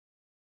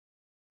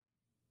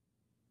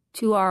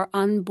to Our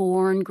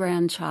Unborn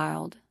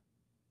Grandchild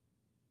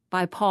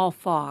by Paul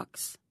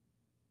Fox.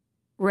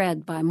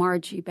 Read by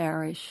Margie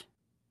Barish.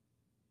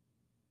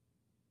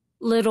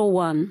 Little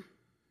one,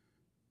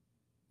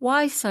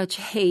 why such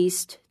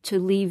haste to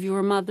leave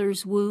your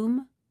mother's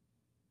womb?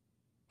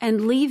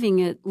 And leaving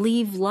it,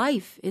 leave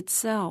life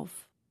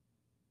itself.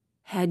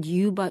 Had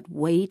you but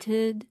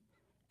waited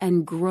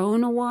and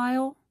grown a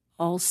while,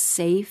 all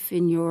safe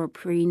in your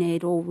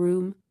prenatal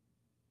room,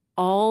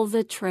 all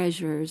the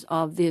treasures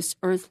of this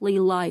earthly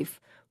life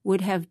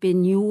would have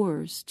been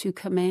yours to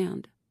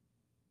command.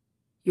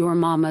 Your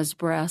mama's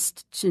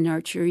breast to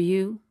nurture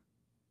you,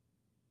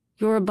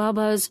 your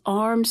Baba's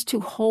arms to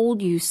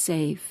hold you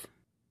safe,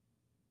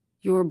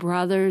 your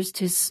brothers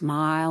to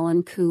smile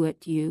and coo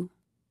at you,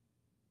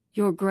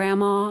 your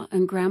grandma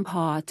and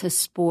grandpa to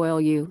spoil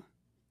you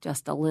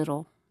just a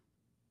little.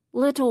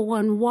 Little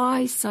one,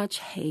 why such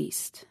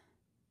haste?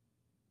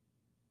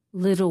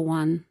 Little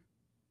one,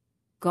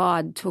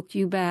 God took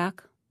you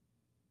back.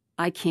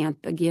 I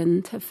can't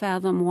begin to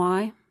fathom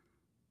why.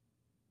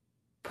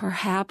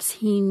 Perhaps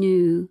he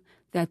knew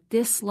that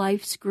this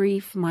life's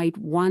grief might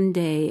one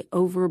day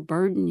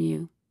overburden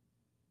you.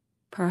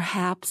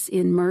 Perhaps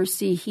in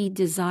mercy he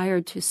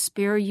desired to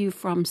spare you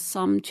from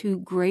some too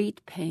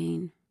great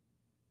pain,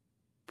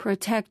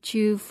 protect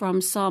you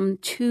from some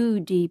too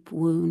deep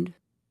wound,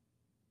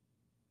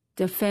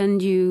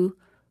 defend you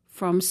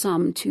from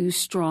some too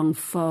strong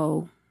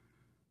foe.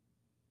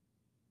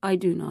 I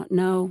do not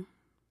know.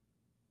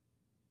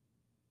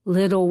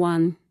 Little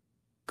one,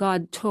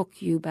 God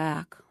took you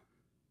back.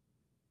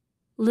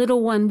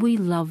 Little one, we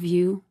love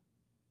you,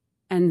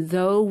 and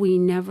though we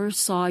never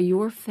saw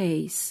your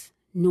face,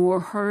 nor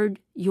heard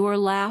your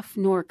laugh,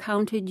 nor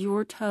counted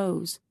your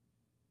toes,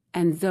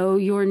 and though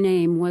your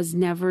name was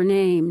never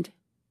named,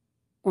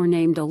 or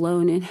named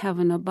alone in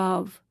heaven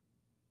above,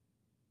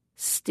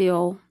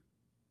 still,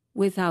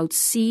 without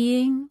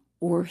seeing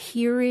or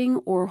hearing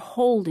or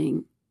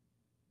holding,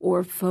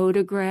 or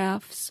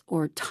photographs,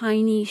 or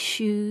tiny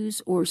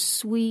shoes, or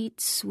sweet,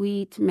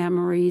 sweet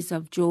memories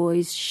of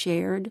joys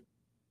shared,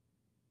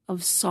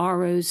 of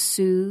sorrows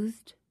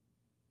soothed.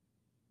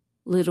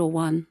 Little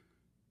one,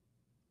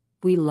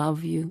 we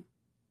love you.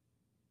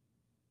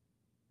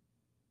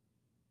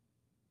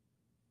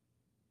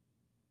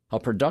 A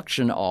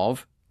production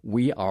of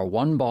We Are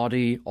One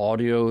Body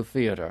Audio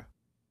Theater.